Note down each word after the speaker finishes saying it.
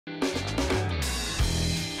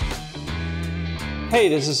Hey,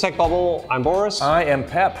 this is techbubble. I'm Boris. I am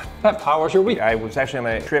Pep. Pep, how was your week? I was actually on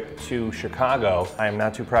a trip to Chicago. I am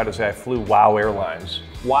not too proud to say I flew Wow Airlines.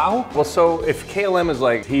 Wow? Well, so if KLM is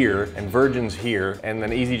like here, and Virgin's here, and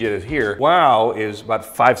then EasyJet is here, Wow is about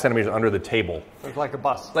 5 centimeters under the table. It's like a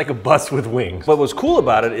bus. Like a bus with wings. What was cool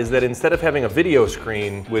about it is that instead of having a video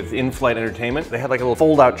screen with in-flight entertainment, they had like a little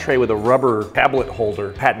fold-out tray with a rubber tablet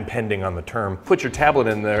holder, patent pending on the term. Put your tablet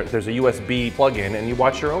in there, there's a USB plug-in, and you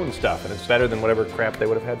watch your own stuff, and it's better than whatever crap they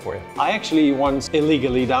would have had for you. I actually once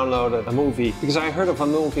illegally downloaded a movie because I heard of a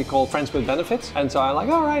movie called Friends with Benefits, and so I'm like,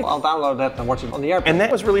 all right, I'll download that and watch it on the airplane. And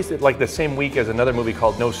that was released like the same week as another movie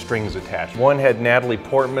called No Strings Attached. One had Natalie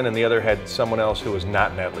Portman, and the other had someone else who was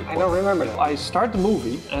not Natalie Portman. I don't remember that. I start the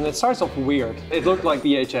movie, and it starts off weird. It looked like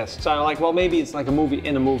VHS. So I'm like, well, maybe it's like a movie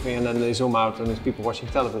in a movie, and then they zoom out and there's people watching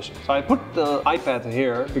television. So I put the iPad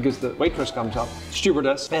here because the waitress comes up,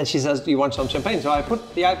 stewardess, and she says, do you want some champagne? So I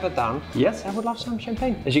put the iPad down. Yes, I would love some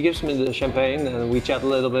champagne. And she gives me the champagne, and we chat a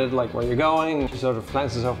little bit, like where you're going. She sort of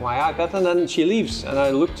glances over my iPad, and then she leaves. And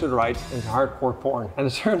I look to the right into hardcore porn. And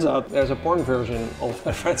it turns out there's a porn version of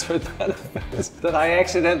Friends with Benefits that I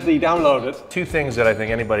accidentally downloaded. Two things that I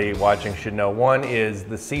think anybody watching should know. One is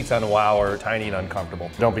the seats on Wow are tiny and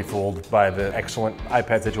uncomfortable. Don't be fooled by the excellent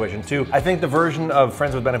iPad situation. Two, I think the version of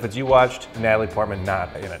Friends with Benefits you watched, Natalie Portman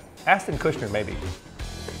not in it. Ashton Kutcher maybe.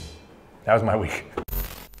 That was my week.